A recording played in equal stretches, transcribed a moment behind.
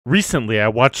Recently, I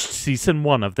watched Season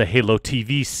 1 of the Halo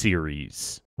TV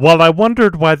series. While I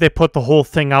wondered why they put the whole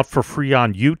thing out for free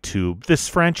on YouTube, this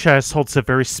franchise holds a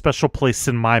very special place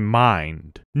in my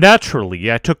mind.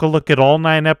 Naturally, I took a look at all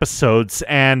 9 episodes,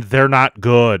 and they're not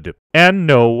good. And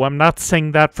no, I'm not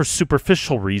saying that for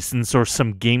superficial reasons or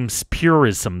some games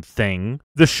purism thing.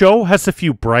 The show has a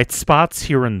few bright spots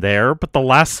here and there, but the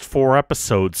last 4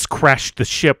 episodes crashed the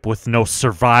ship with no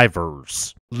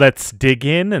survivors. Let's dig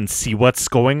in and see what's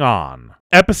going on.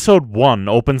 Episode 1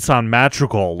 opens on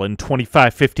Madrigal in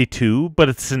 2552, but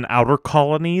it's an outer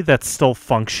colony that's still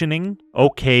functioning.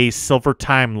 Okay, silver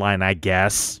timeline, I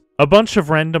guess. A bunch of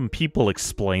random people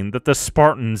explain that the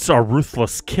Spartans are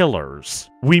ruthless killers.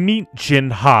 We meet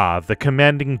Jin Ha, the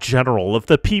commanding general of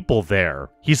the people there.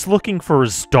 He's looking for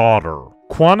his daughter.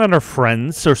 Quan and her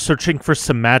friends are searching for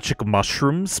some magic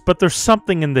mushrooms, but there's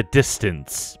something in the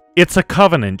distance. It's a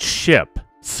Covenant ship.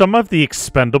 Some of the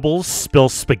expendables spill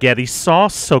spaghetti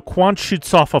sauce, so Quan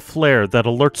shoots off a flare that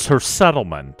alerts her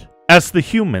settlement. As the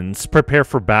humans prepare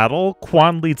for battle,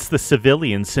 Quan leads the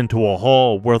civilians into a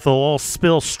hall where they'll all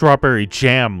spill strawberry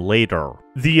jam later.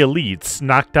 The elites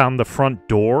knock down the front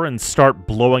door and start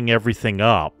blowing everything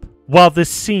up. While this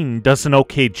scene does an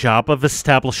okay job of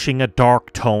establishing a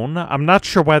dark tone, I'm not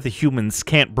sure why the humans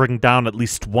can't bring down at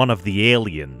least one of the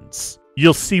aliens.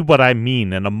 You'll see what I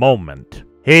mean in a moment.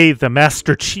 Hey, the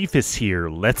Master Chief is here,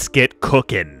 let's get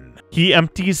cookin'. He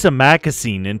empties a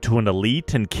magazine into an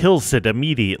elite and kills it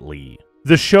immediately.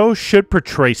 The show should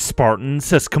portray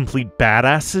Spartans as complete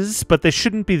badasses, but they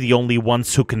shouldn't be the only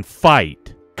ones who can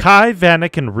fight. Kai,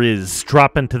 Vanek, and Riz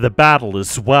drop into the battle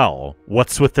as well.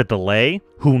 What's with the delay?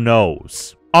 Who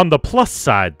knows? On the plus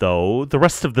side, though, the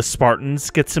rest of the Spartans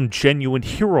get some genuine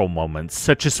hero moments,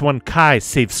 such as when Kai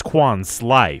saves Quan's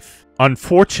life.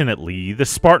 Unfortunately, the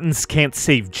Spartans can't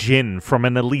save Jin from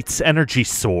an elite's energy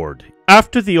sword.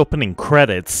 After the opening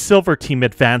credits, Silver Team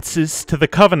advances to the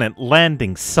Covenant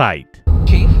landing site.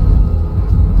 Chief?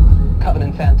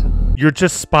 Covenant Phantom. You're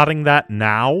just spotting that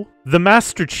now? The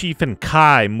Master Chief and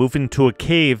Kai move into a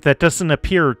cave that doesn't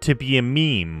appear to be a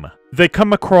meme. They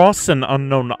come across an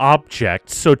unknown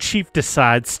object, so Chief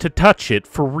decides to touch it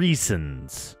for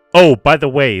reasons. Oh, by the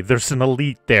way, there's an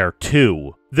elite there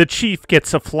too. The Chief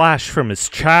gets a flash from his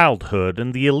childhood,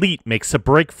 and the elite makes a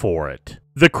break for it.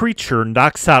 The creature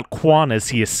knocks out Quan as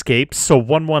he escapes, so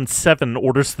 117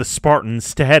 orders the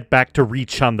Spartans to head back to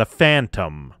Reach on the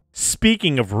Phantom.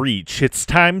 Speaking of Reach, it's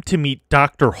time to meet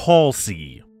Dr.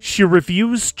 Halsey. She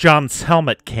reviews John's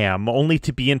helmet cam, only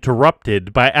to be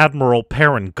interrupted by Admiral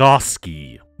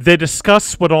Parangoski. They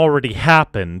discuss what already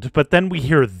happened, but then we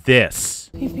hear this.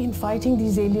 We've been fighting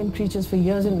these alien creatures for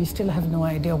years and we still have no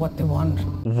idea what they want.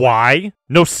 Why?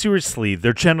 No, seriously,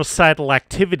 their genocidal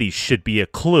activities should be a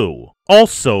clue.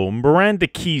 Also, Miranda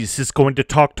Keyes is going to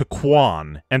talk to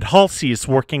Quan, and Halsey is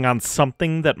working on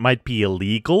something that might be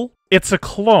illegal? It's a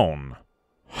clone.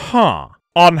 Huh.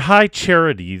 On High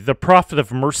Charity, the Prophet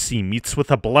of Mercy meets with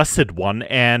a Blessed One,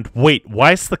 and wait,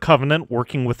 why is the Covenant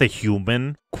working with a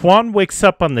human? Quan wakes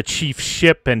up on the Chief's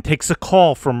ship and takes a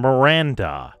call from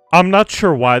Miranda. I'm not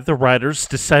sure why the writers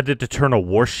decided to turn a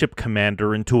warship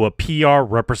commander into a PR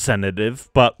representative,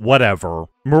 but whatever.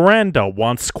 Miranda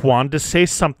wants Quan to say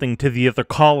something to the other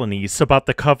colonies about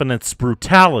the Covenant's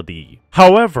brutality.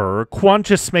 However, Quan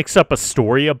just makes up a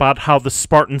story about how the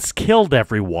Spartans killed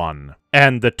everyone,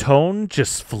 and the tone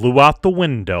just flew out the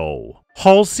window.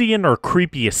 Halsey and her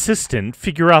creepy assistant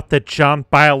figure out that John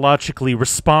biologically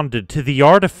responded to the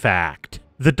artifact.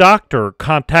 The doctor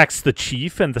contacts the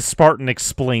Chief and the Spartan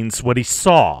explains what he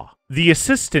saw. The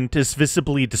assistant is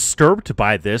visibly disturbed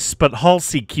by this, but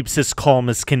Halsey keeps as calm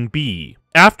as can be.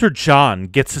 After John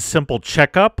gets a simple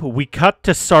checkup, we cut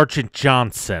to Sergeant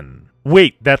Johnson.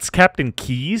 Wait, that's Captain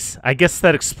Keyes? I guess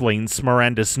that explains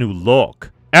Miranda's new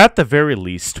look. At the very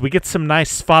least, we get some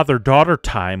nice father-daughter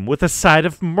time with a side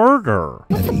of murder.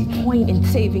 What's the point in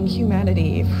saving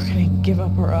humanity if we're gonna give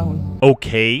up our own?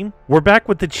 Okay, we're back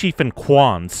with the Chief and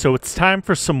Quan, so it's time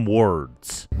for some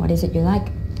words. What is it you like?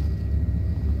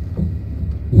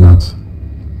 Nuts,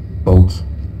 bolts,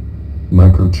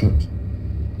 microchips.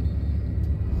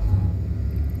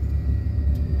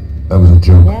 That was a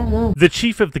joke. Yeah, no. The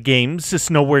Chief of the games is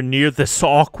nowhere near this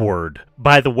awkward.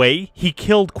 By the way, he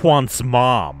killed Quan's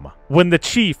mom. When the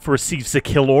Chief receives a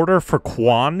kill order for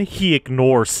Quan, he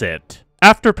ignores it.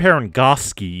 After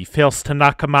Parangoski fails to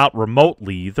knock him out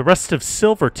remotely, the rest of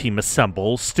Silver Team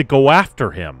assembles to go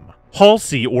after him.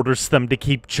 Halsey orders them to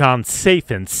keep John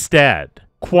safe instead.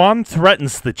 Quan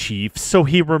threatens the Chief, so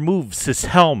he removes his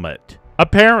helmet.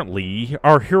 Apparently,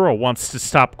 our hero wants to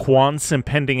stop Kwan's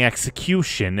impending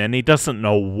execution, and he doesn't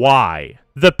know why.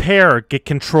 The pair get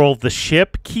control of the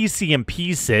ship, keys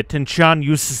EMPs it, and John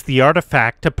uses the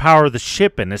artifact to power the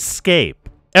ship and escape.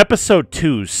 Episode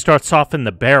 2 starts off in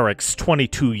the barracks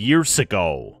 22 years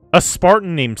ago. A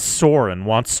Spartan named Soren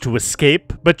wants to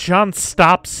escape, but John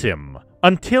stops him.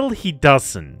 Until he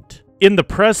doesn't. In the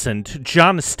present,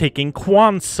 John is taking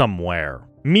Kwan somewhere.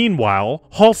 Meanwhile,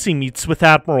 Halsey meets with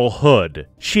Admiral Hood.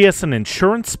 She has an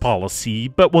insurance policy,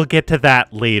 but we'll get to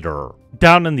that later.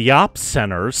 Down in the Ops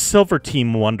Center, Silver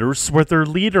Team wonders where their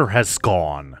leader has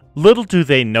gone. Little do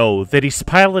they know that he's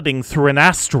piloting through an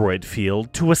asteroid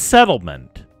field to a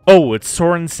settlement. Oh, it's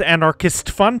Soren's anarchist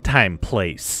funtime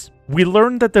place. We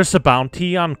learn that there's a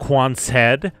bounty on Kwan's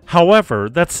head, however,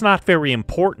 that's not very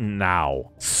important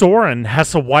now. Soren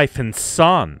has a wife and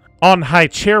son. On High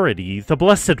Charity, the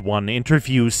Blessed One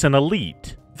interviews an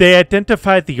elite. They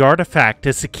identify the artifact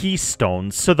as a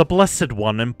keystone, so the Blessed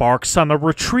One embarks on a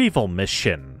retrieval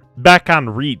mission. Back on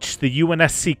Reach, the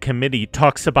UNSC committee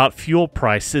talks about fuel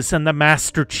prices and the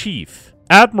Master Chief.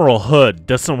 Admiral Hood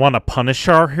doesn't want to punish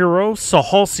our hero, so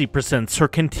Halsey presents her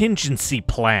contingency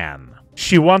plan.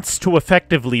 She wants to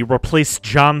effectively replace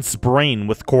John's brain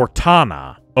with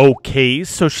Cortana. Okay,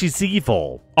 so she's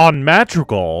evil. On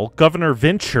Madrigal, Governor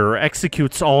Venture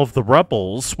executes all of the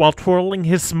rebels while twirling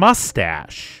his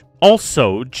mustache.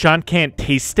 Also, John can't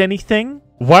taste anything?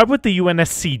 Why would the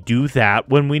UNSC do that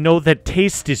when we know that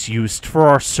taste is used for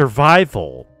our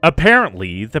survival?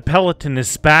 Apparently, the Peloton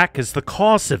is back as the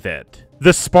cause of it.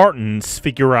 The Spartans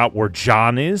figure out where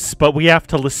John is, but we have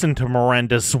to listen to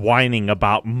Miranda's whining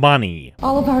about money.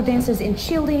 All of our advances in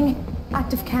shielding,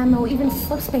 active camo, even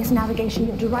subspace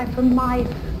navigation derived from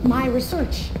my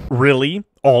research. Really?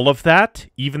 All of that?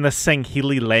 Even the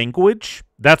Sangheili language?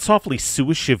 That's awfully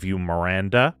Suish of you,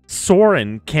 Miranda.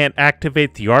 Soren can't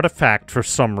activate the artifact for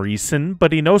some reason,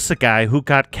 but he knows a guy who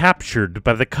got captured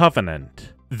by the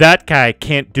Covenant. That guy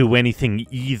can't do anything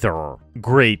either.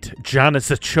 Great, John is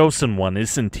a chosen one,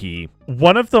 isn't he?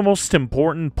 One of the most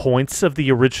important points of the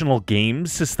original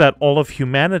games is that all of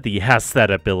humanity has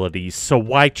that ability, so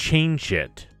why change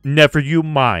it? Never you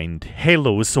mind,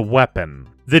 Halo is a weapon.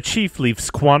 The Chief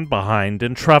leaves Kwan behind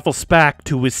and travels back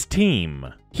to his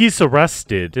team. He's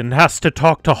arrested and has to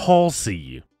talk to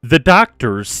Halsey. The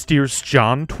doctor steers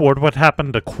John toward what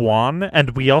happened to Kwan,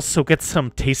 and we also get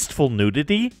some tasteful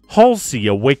nudity. Halsey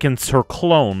awakens her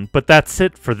clone, but that's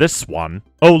it for this one.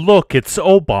 Oh look, it's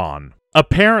Oban.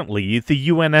 Apparently, the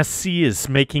UNSC is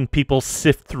making people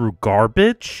sift through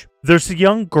garbage. There's a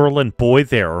young girl and boy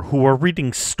there who are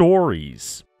reading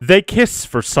stories. They kiss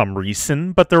for some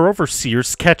reason, but their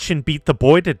overseers catch and beat the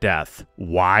boy to death.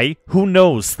 Why? Who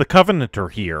knows? The Covenant are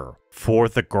here. For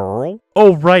the girl?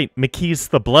 Oh right, McKee's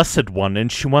the Blessed One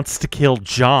and she wants to kill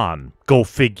John. Go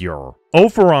figure.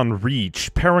 Over on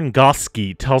Reach,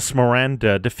 Parangoski tells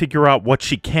Miranda to figure out what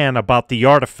she can about the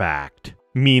artifact.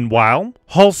 Meanwhile,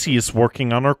 Halsey is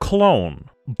working on her clone.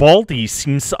 Baldy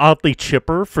seems oddly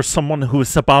chipper for someone who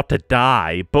is about to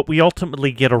die, but we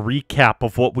ultimately get a recap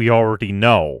of what we already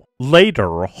know.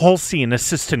 Later, Halsey and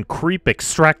Assistant Creep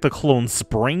extract the clone's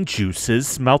brain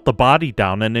juices, melt the body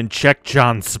down, and inject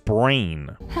John's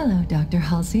brain. Hello, Dr.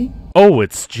 Halsey. Oh,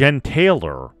 it's Jen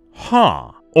Taylor.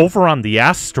 Huh. Over on the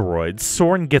asteroids,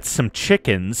 Soren gets some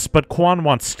chickens, but Kwan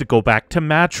wants to go back to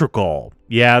Madrigal.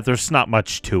 Yeah, there's not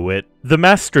much to it. The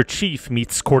Master Chief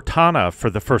meets Cortana for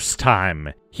the first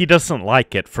time. He doesn't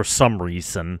like it for some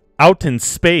reason. Out in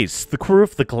space, the crew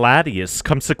of the Gladius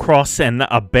comes across an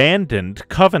abandoned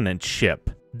Covenant ship.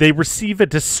 They receive a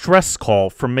distress call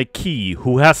from McKee,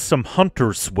 who has some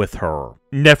hunters with her.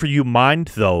 Never you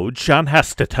mind though, John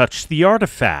has to touch the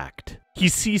artifact. He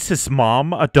sees his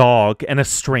mom, a dog, and a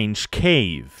strange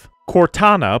cave.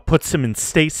 Cortana puts him in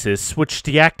stasis, which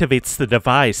deactivates the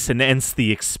device and ends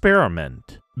the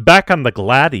experiment. Back on the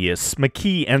Gladius,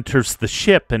 McKee enters the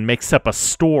ship and makes up a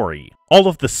story. All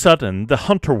of a sudden, the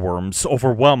hunter worms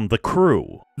overwhelm the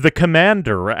crew. The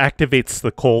commander activates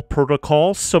the Cole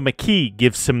protocol, so McKee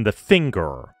gives him the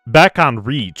finger. Back on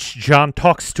Reach, John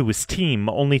talks to his team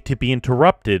only to be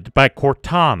interrupted by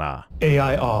Cortana.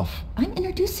 AI off. I'm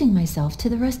introducing myself to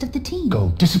the rest of the team.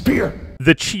 Go. Disappear.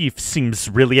 The Chief seems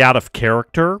really out of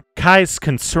character. Kai's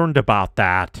concerned about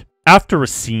that. After a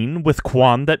scene with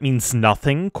Kwan that means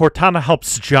nothing, Cortana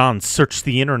helps John search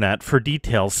the internet for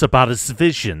details about his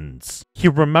visions. He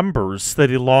remembers that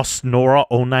he lost Nora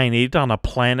 098 on a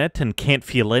planet and can't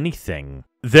feel anything.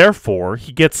 Therefore,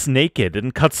 he gets naked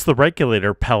and cuts the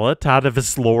regulator pellet out of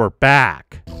his lower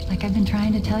back. Like I've been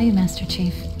trying to tell you, Master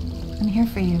Chief. I'm here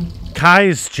for you. Kai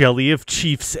is jelly of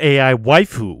Chief's AI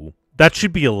waifu. That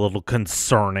should be a little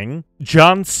concerning.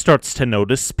 John starts to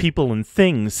notice people and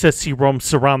things as he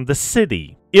roams around the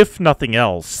city. If nothing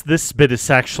else, this bit is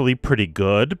actually pretty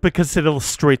good because it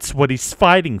illustrates what he's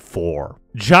fighting for.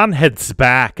 John heads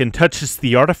back and touches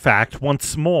the artifact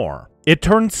once more. It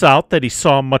turns out that he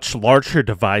saw a much larger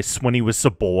device when he was a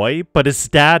boy, but his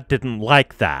dad didn't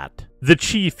like that. The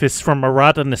chief is from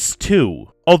Emergence 2.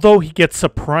 Although he gets a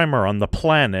primer on the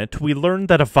planet, we learn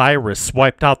that a virus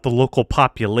wiped out the local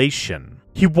population.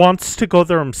 He wants to go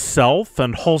there himself,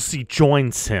 and Halsey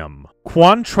joins him.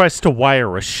 Quan tries to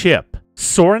wire a ship.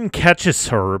 Soren catches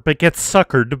her, but gets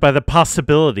suckered by the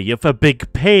possibility of a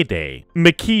big payday.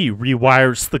 McKee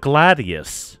rewires the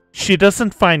Gladius. She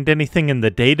doesn't find anything in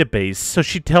the database, so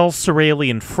she tells her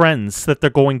alien friends that they're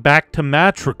going back to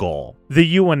Madrigal.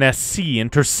 The UNSC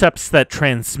intercepts that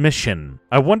transmission.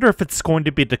 I wonder if it's going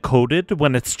to be decoded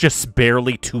when it's just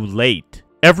barely too late.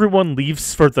 Everyone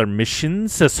leaves for their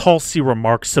missions as Halsey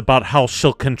remarks about how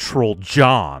she'll control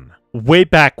John. Way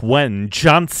back when,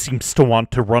 John seems to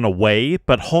want to run away,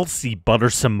 but Halsey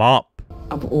butters him up.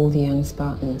 Of all the young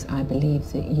Spartans, I believe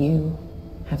that you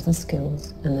have the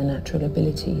skills and the natural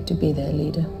ability to be their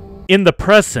leader. In the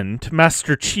present,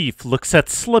 Master Chief looks at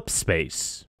slip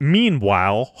space.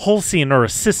 Meanwhile, Halsey and her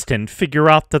assistant figure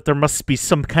out that there must be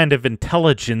some kind of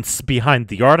intelligence behind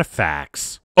the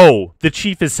artifacts. Oh, the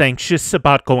chief is anxious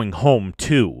about going home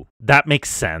too. That makes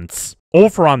sense.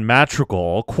 Over on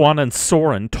Madrigal, Quan and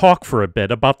Soren talk for a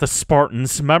bit about the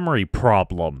Spartans' memory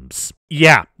problems.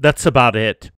 Yeah, that's about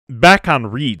it. Back on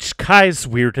Reach, Kai's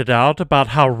weirded out about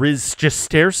how Riz just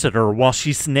stares at her while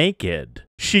she's naked.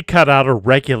 She cut out a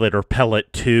regulator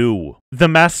pellet too. The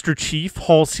Master Chief,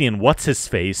 Halsey, and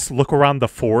What's-His-Face look around the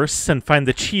force and find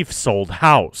the Chief's old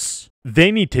house. They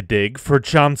need to dig for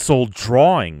John's old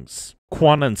drawings.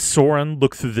 Quan and Soren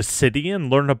look through the city and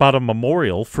learn about a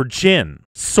memorial for Jin.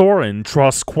 Soren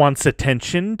draws Quan's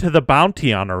attention to the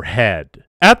bounty on her head.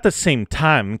 At the same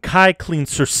time, Kai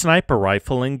cleans her sniper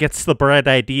rifle and gets the bright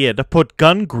idea to put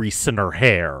gun grease in her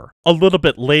hair. A little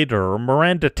bit later,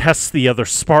 Miranda tests the other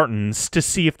Spartans to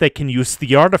see if they can use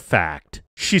the artifact.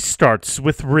 She starts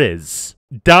with Riz.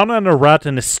 Down on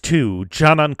Emergence 2,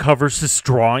 John uncovers his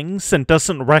drawings and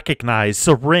doesn't recognize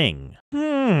a ring.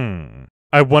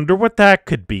 I wonder what that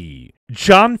could be.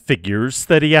 John figures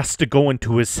that he has to go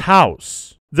into his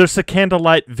house. There's a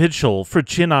candlelight vigil for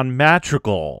Jin on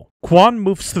Madrigal. Quan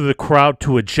moves through the crowd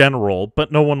to a general,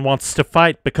 but no one wants to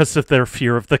fight because of their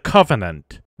fear of the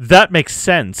Covenant. That makes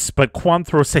sense, but Quan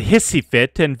throws a hissy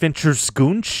fit and Venture's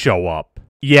goons show up.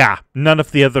 Yeah, none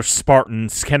of the other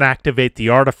Spartans can activate the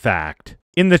artifact.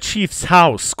 In the chief's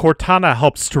house, Cortana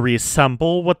helps to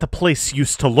reassemble what the place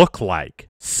used to look like.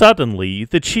 Suddenly,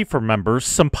 the chief remembers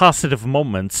some positive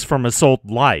moments from his old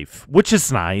life, which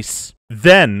is nice.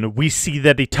 Then, we see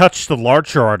that he touched the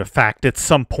larger artifact at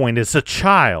some point as a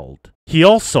child. He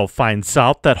also finds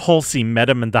out that Halsey met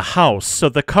him in the house, so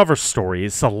the cover story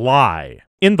is a lie.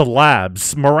 In the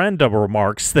labs, Miranda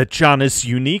remarks that John is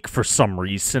unique for some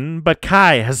reason, but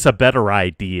Kai has a better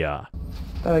idea.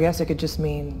 But I guess it could just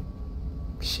mean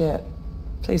shit.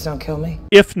 Please don't kill me.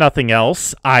 If nothing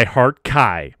else, I heart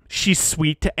Kai. She's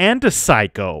sweet and a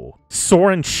psycho.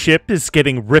 Soren's ship is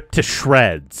getting ripped to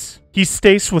shreds. He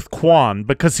stays with Quan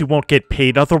because he won't get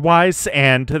paid otherwise,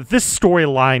 and this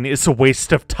storyline is a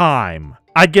waste of time.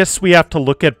 I guess we have to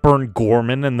look at Bern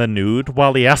Gorman in the nude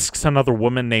while he asks another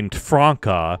woman named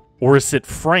Franca, or is it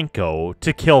Franco,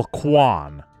 to kill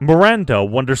Quan. Miranda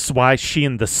wonders why she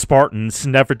and the Spartans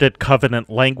never did Covenant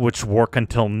language work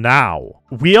until now.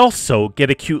 We also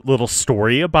get a cute little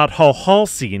story about how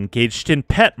Halsey engaged in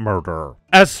pet murder.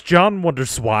 As John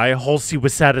wonders why Halsey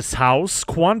was at his house,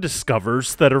 Quan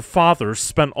discovers that her father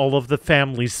spent all of the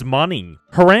family's money.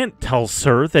 Her aunt tells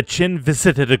her that Jin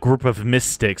visited a group of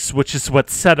mystics, which is what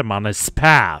set him on his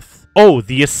path. Oh,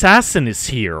 the assassin is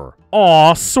here.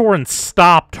 Aw, Soren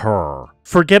stopped her.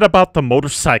 Forget about the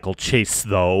motorcycle chase,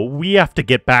 though. We have to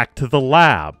get back to the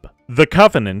lab. The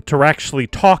Covenant are actually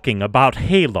talking about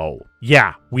Halo.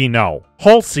 Yeah, we know.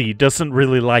 Halsey doesn't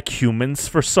really like humans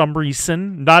for some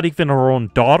reason, not even her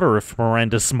own daughter if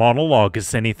Miranda's monologue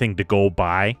is anything to go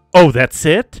by. Oh, that's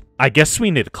it? I guess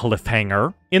we need a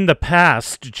cliffhanger. In the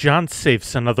past, John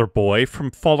saves another boy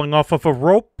from falling off of a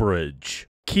rope bridge.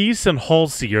 Keyes and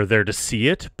Halsey are there to see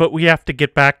it, but we have to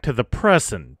get back to the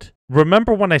present.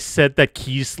 Remember when I said that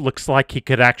Keyes looks like he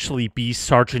could actually be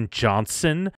Sergeant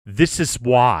Johnson? This is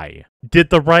why. Did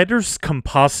the writers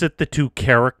composite the two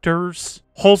characters?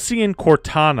 Halsey and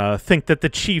Cortana think that the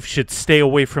chief should stay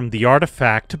away from the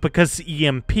artifact because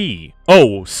EMP.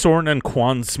 Oh, Soren and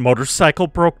Quan's motorcycle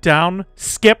broke down?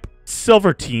 Skip.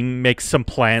 Silver Team makes some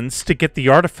plans to get the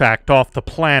artifact off the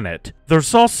planet.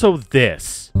 There's also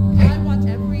this. Do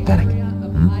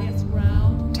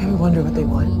you wonder what they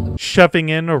want? Shoving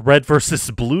in a red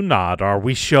versus blue nod, are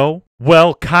we, show?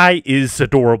 Well, Kai is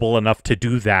adorable enough to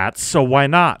do that, so why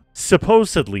not?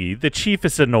 Supposedly, the chief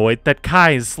is annoyed that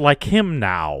Kai is like him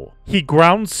now. He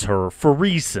grounds her for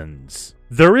reasons.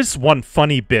 There is one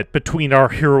funny bit between our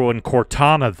hero and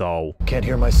Cortana, though. Can't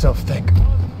hear myself think.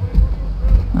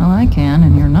 Well, I can,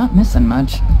 and you're not missing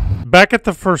much. Back at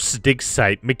the first dig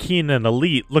site, McKean and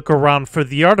Elite look around for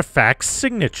the artifact's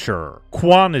signature.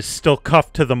 Quan is still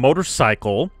cuffed to the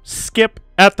motorcycle. Skip.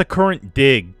 At the current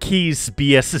dig, Keyes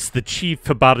BS's the chief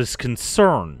about his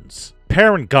concerns.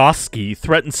 Parangoski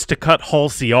threatens to cut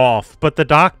Halsey off, but the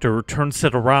doctor turns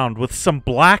it around with some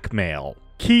blackmail.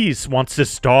 Keyes wants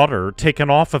his daughter taken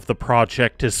off of the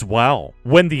project as well.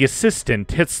 When the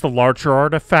assistant hits the larger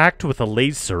artifact with a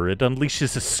laser, it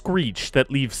unleashes a screech that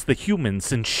leaves the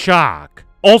humans in shock.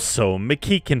 Also,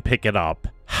 McKee can pick it up.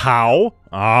 How?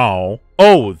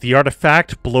 Oh, the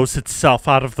artifact blows itself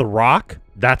out of the rock?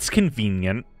 That's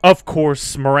convenient. Of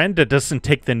course, Miranda doesn't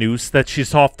take the news that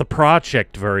she's off the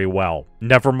project very well.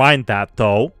 Never mind that,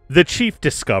 though. The chief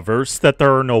discovers that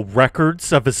there are no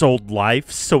records of his old life,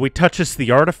 so he touches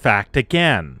the artifact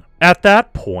again. At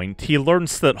that point, he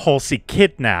learns that Halsey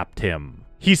kidnapped him.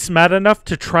 He's mad enough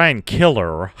to try and kill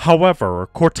her, however,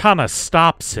 Cortana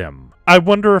stops him. I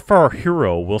wonder if our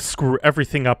hero will screw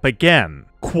everything up again.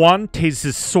 Quan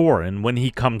tases Soren when he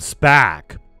comes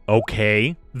back.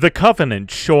 Okay. The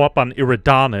Covenant show up on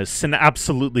Eridanus and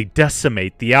absolutely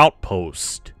decimate the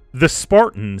outpost. The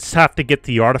Spartans have to get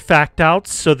the artifact out,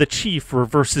 so the chief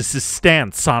reverses his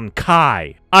stance on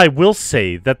Kai. I will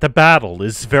say that the battle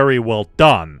is very well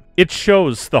done. It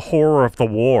shows the horror of the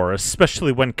war,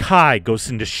 especially when Kai goes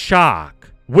into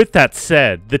shock. With that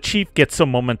said, the chief gets a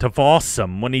moment of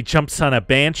awesome when he jumps on a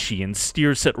Banshee and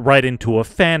steers it right into a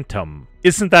Phantom.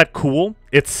 Isn't that cool?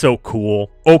 It's so cool.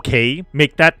 Okay,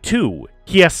 make that 2.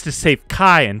 He has to save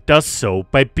Kai and does so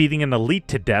by beating an Elite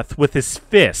to death with his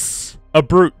fists. A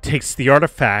brute takes the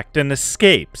artifact and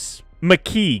escapes.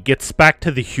 McKee gets back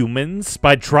to the humans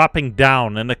by dropping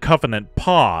down in a Covenant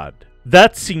pod.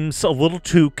 That seems a little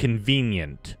too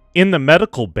convenient. In the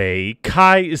medical bay,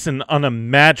 Kai is in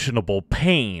unimaginable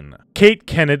pain. Kate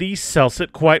Kennedy sells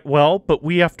it quite well, but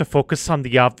we have to focus on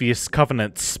the obvious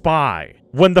Covenant spy.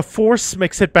 When the Force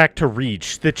makes it back to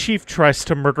Reach, the chief tries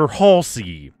to murder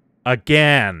Halsey.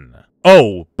 Again.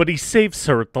 Oh, but he saves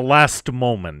her at the last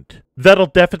moment. That'll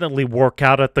definitely work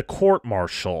out at the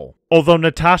court-martial. Although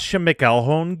Natasha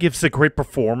McElhone gives a great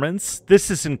performance, this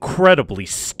is incredibly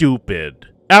stupid.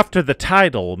 After the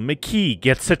title, McKee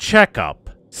gets a checkup.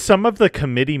 Some of the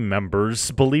committee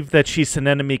members believe that she's an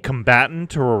enemy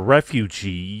combatant or a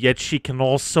refugee, yet she can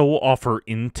also offer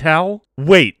intel?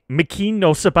 Wait, McKee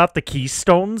knows about the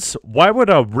Keystones? Why would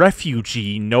a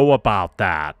refugee know about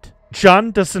that?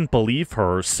 John doesn't believe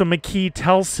her, so McKee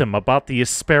tells him about the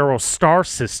Aspero star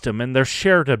system and their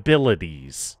shared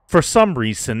abilities. For some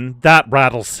reason, that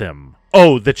rattles him.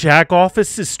 Oh, the JAG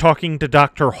office is talking to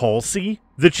Dr. Halsey?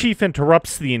 The chief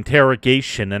interrupts the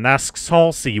interrogation and asks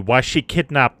Halsey why she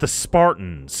kidnapped the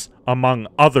Spartans, among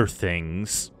other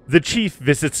things. The chief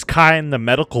visits Kai in the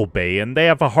medical bay and they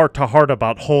have a heart-to-heart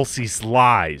about Halsey's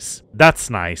lies. That's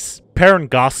nice.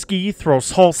 Parangoski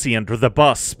throws Halsey under the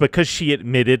bus because she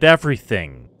admitted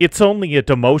everything. It's only a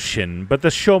demotion, but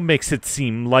the show makes it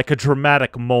seem like a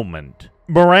dramatic moment.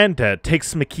 Miranda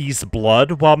takes McKee's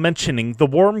blood while mentioning the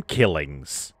worm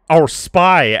killings. Our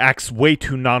spy acts way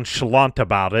too nonchalant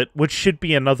about it, which should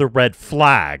be another red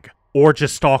flag. Or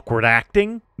just awkward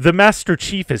acting? The Master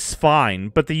Chief is fine,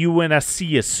 but the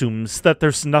UNSC assumes that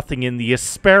there's nothing in the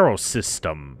Aspero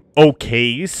system.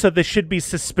 Okay, so they should be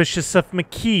suspicious of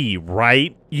McKee,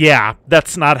 right? Yeah,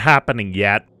 that's not happening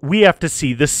yet. We have to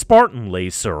see the Spartan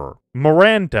laser.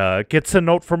 Miranda gets a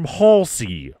note from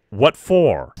Halsey. What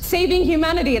for? Saving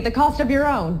humanity at the cost of your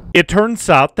own. It turns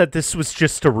out that this was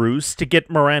just a ruse to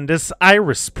get Miranda's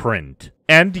iris print.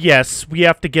 And yes, we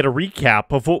have to get a recap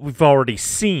of what we've already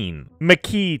seen.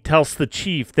 McKee tells the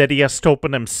chief that he has to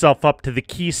open himself up to the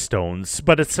Keystones,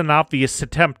 but it's an obvious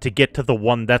attempt to get to the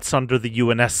one that's under the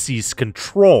UNSC's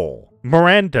control.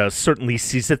 Miranda certainly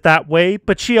sees it that way,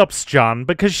 but she helps John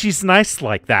because she's nice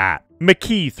like that.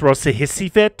 McKee throws a hissy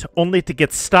fit, only to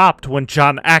get stopped when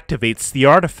John activates the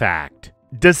artifact.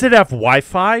 Does it have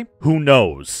Wi-Fi? Who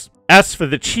knows? As for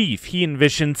the chief, he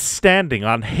envisions standing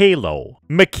on Halo.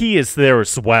 McKee is there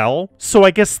as well, so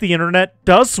I guess the internet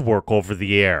does work over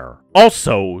the air.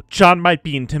 Also, John might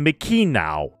be into McKee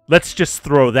now. Let's just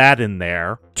throw that in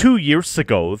there. 2 years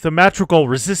ago, the Madrigal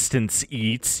Resistance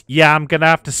eats, yeah, I'm gonna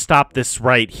have to stop this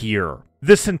right here.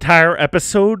 This entire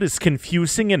episode is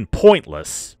confusing and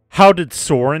pointless. How did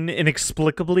Soren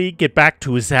inexplicably get back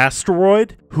to his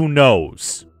asteroid? Who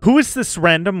knows? Who is this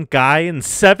random guy in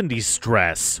 70s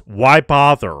dress? Why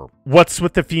bother? What's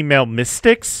with the female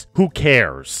mystics? Who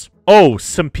cares? Oh,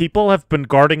 some people have been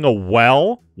guarding a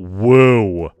well?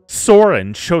 Woo.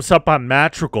 Soren shows up on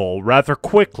Madrigal rather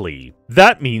quickly.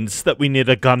 That means that we need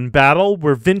a gun battle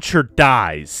where Vincher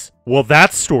dies. Well,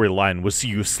 that storyline was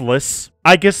useless.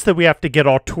 I guess that we have to get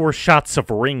auteur shots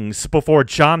of rings before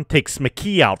John takes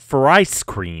McKee out for ice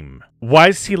cream. Why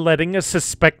is he letting a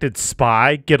suspected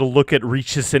spy get a look at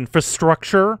Reach's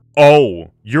infrastructure? Oh,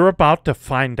 you're about to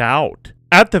find out.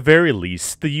 At the very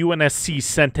least, the UNSC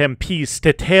sent MPs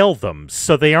to tail them,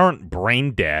 so they aren't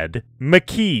brain dead.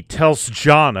 McKee tells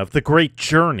John of the Great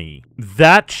Journey.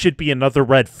 That should be another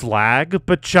red flag,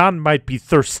 but John might be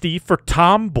thirsty for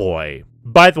Tomboy.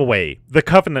 By the way, the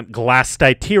Covenant glass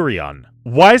Deuterion.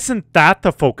 Why isn't that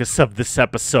the focus of this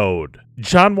episode?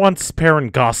 John wants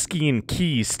Parangoski and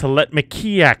Keyes to let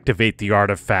McKee activate the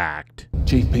artifact.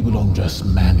 Chief, people don't just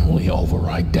manually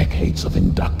override decades of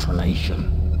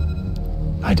indoctrination.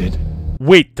 I did.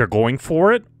 Wait, they're going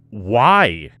for it?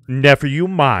 Why? Never you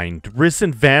mind. Riz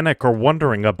and Vanek are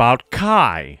wondering about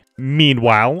Kai.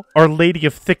 Meanwhile, Our Lady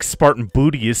of Thick Spartan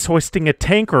Booty is hoisting a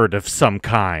tankard of some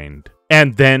kind.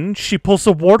 And then she pulls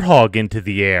a warthog into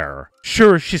the air.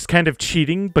 Sure, she's kind of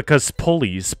cheating because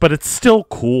pulleys, but it's still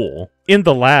cool. In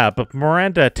the lab,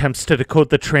 Miranda attempts to decode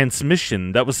the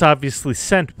transmission that was obviously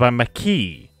sent by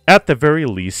McKee. At the very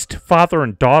least, father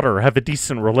and daughter have a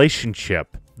decent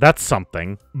relationship. That's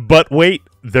something. But wait,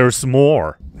 there's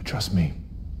more. Trust me.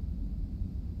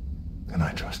 And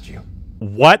I trust you.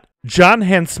 What? John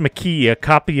hands McKee a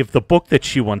copy of the book that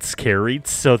she once carried,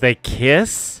 so they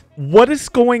kiss? What is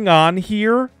going on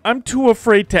here? I'm too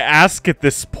afraid to ask at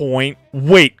this point.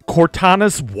 Wait,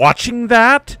 Cortana's watching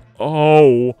that?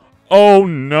 Oh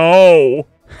no.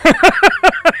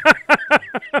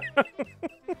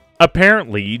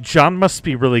 Apparently, John must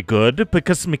be really good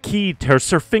because McKee tears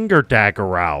her finger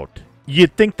dagger out.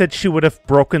 You'd think that she would have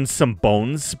broken some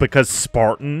bones because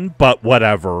Spartan, but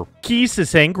whatever. Keyes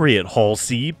is angry at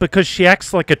Halsey because she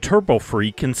acts like a turbo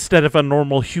freak instead of a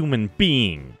normal human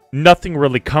being. Nothing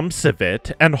really comes of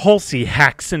it, and Halsey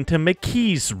hacks into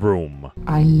McKee's room.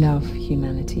 I love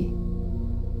humanity,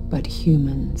 but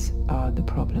humans are the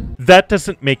problem. That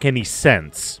doesn't make any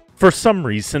sense. For some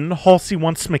reason, Halsey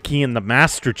wants McKee and the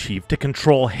Master Chief to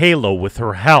control Halo with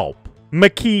her help.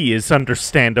 McKee is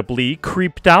understandably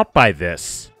creeped out by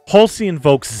this. Halsey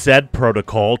invokes Zed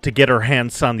Protocol to get her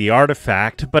hands on the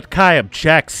artifact, but Kai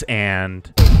objects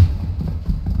and...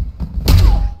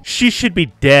 she should be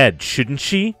dead, shouldn't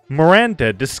she?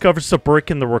 Miranda discovers a break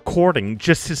in the recording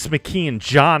just as McKee and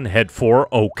John head for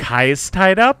 "Oh, Kai is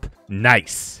tied up?"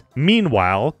 Nice.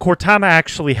 Meanwhile, Cortana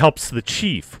actually helps the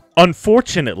chief.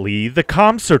 Unfortunately, the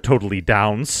comms are totally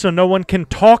down, so no one can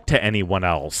talk to anyone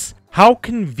else. How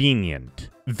convenient.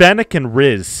 Vanek and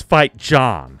Riz fight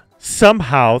John.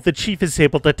 Somehow, the chief is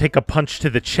able to take a punch to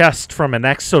the chest from an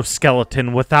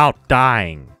exoskeleton without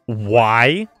dying.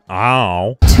 Why?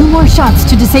 Ow. 2 more shots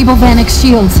to disable Vanek's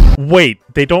shields. Wait,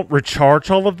 they don't recharge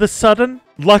all of a sudden?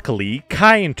 Luckily,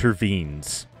 Kai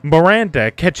intervenes.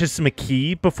 Miranda catches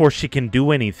McKee before she can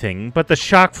do anything, but the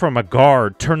shock from a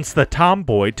guard turns the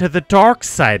tomboy to the dark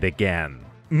side again.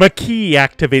 McKee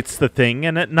activates the thing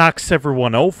and it knocks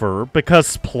everyone over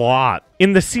because plot.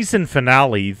 In the season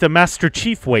finale, the Master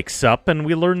Chief wakes up and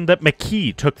we learn that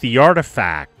McKee took the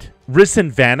artifact. Riz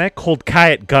and Vanek hold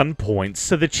Kai at gunpoint,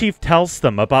 so the chief tells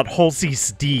them about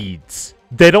Halsey's deeds.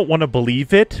 They don't want to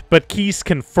believe it, but Keyes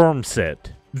confirms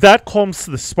it. That calms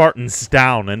the Spartans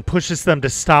down and pushes them to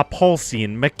stop Halsey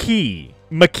and McKee.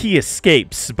 McKee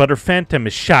escapes, but her phantom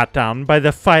is shot down by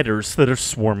the fighters that are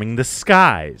swarming the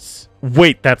skies.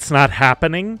 Wait, that's not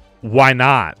happening? Why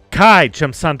not? Kai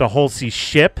jumps onto Halsey's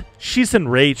ship. She's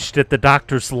enraged at the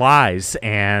doctor's lies,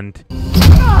 and...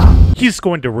 he's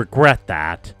going to regret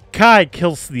that. Kai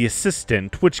kills the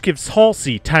assistant, which gives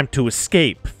Halsey time to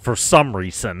escape, for some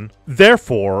reason.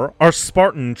 Therefore, our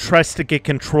Spartan tries to get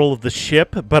control of the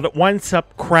ship, but it winds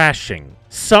up crashing.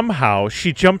 Somehow,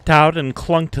 she jumped out and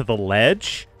clung to the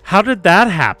ledge? How did that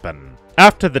happen?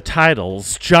 After the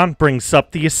titles, John brings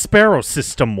up the Aspero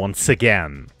system once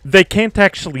again. They can't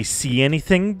actually see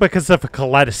anything because of a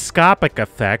kaleidoscopic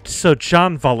effect, so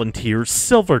John volunteers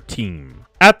Silver Team.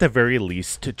 At the very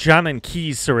least, John and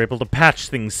Keyes are able to patch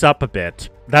things up a bit.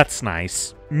 That's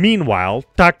nice. Meanwhile,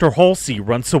 Dr. Halsey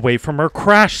runs away from her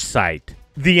crash site.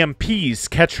 The MPs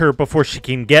catch her before she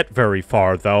can get very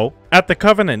far, though. At the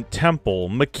Covenant Temple,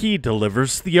 McKee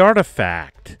delivers the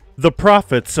artifact. The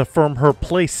prophets affirm her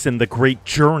place in the Great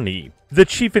Journey. The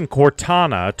Chief and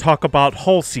Cortana talk about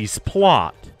Halsey's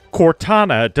plot.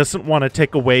 Cortana doesn't want to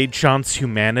take away John's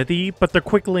humanity, but they're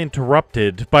quickly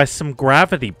interrupted by some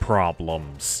gravity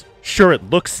problems. Sure, it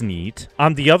looks neat.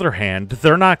 On the other hand,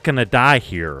 they're not gonna die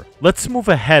here. Let's move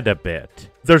ahead a bit.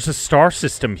 There's a star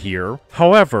system here.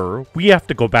 However, we have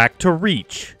to go back to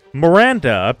Reach.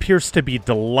 Miranda appears to be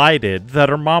delighted that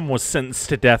her mom was sentenced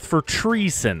to death for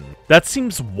treason. That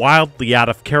seems wildly out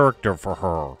of character for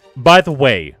her. By the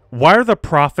way, why are the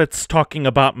prophets talking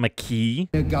about McKee?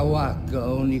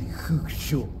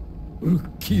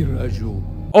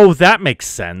 Oh, that makes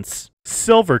sense.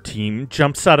 Silver Team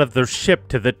jumps out of their ship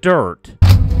to the dirt.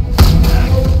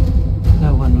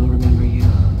 No one will remember you.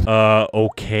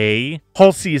 Okay.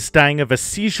 Halsey is dying of a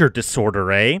seizure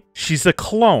disorder, eh? She's a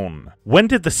clone. When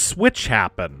did the switch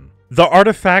happen? The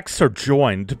artifacts are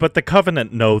joined, but the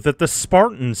Covenant know that the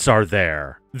Spartans are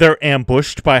there. They're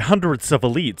ambushed by hundreds of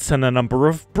elites and a number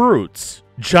of brutes.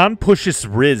 John pushes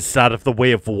Riz out of the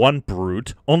way of one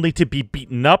brute, only to be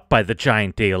beaten up by the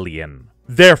giant alien.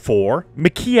 Therefore,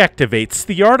 McKee activates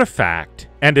the artifact,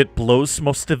 and it blows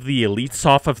most of the elites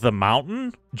off of the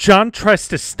mountain. John tries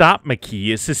to stop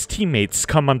McKee as his teammates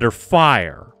come under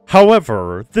fire.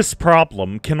 However, this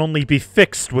problem can only be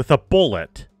fixed with a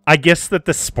bullet. I guess that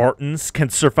the Spartans can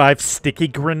survive sticky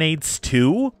grenades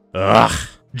too? Ugh.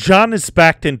 John is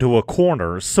backed into a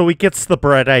corner, so he gets the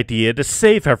bright idea to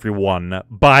save everyone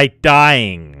by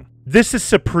dying. This is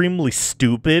supremely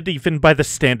stupid, even by the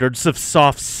standards of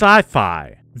soft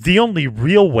sci-fi. The only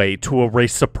real way to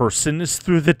erase a person is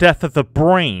through the death of the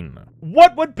brain.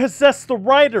 What would possess the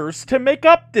writers to make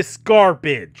up this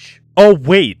garbage? Oh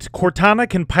wait, Cortana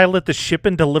can pilot the ship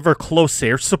and deliver close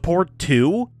air support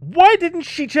too? Why didn't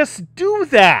she just do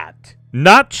that?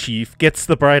 Not Chief gets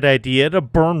the bright idea to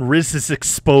burn Riz's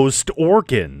exposed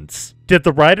organs. Did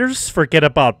the writers forget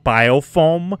about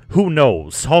biofoam? Who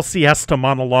knows? Halsey has to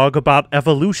monologue about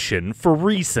evolution for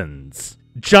reasons.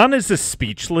 John is as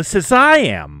speechless as I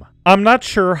am. I'm not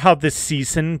sure how this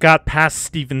season got past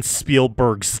Steven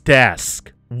Spielberg's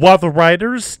desk. While the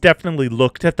writers definitely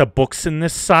looked at the books in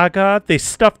this saga, they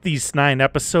stuffed these 9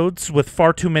 episodes with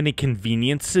far too many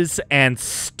conveniences and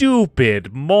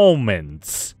stupid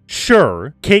moments.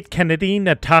 Sure, Kate Kennedy,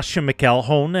 Natasha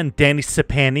McElhone, and Danny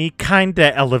Sapani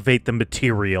kinda elevate the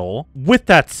material. With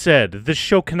that said, this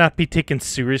show cannot be taken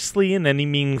seriously in any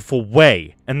meaningful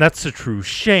way, and that's a true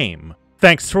shame.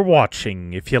 Thanks for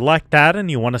watching. If you like that and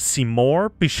you want to see more,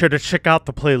 be sure to check out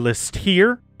the playlist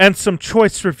here, and some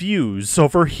choice reviews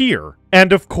over here.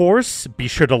 And of course, be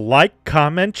sure to like,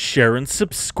 comment, share, and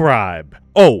subscribe.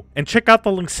 Oh, and check out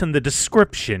the links in the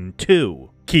description too.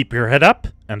 Keep your head up,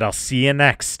 and I'll see you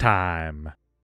next time.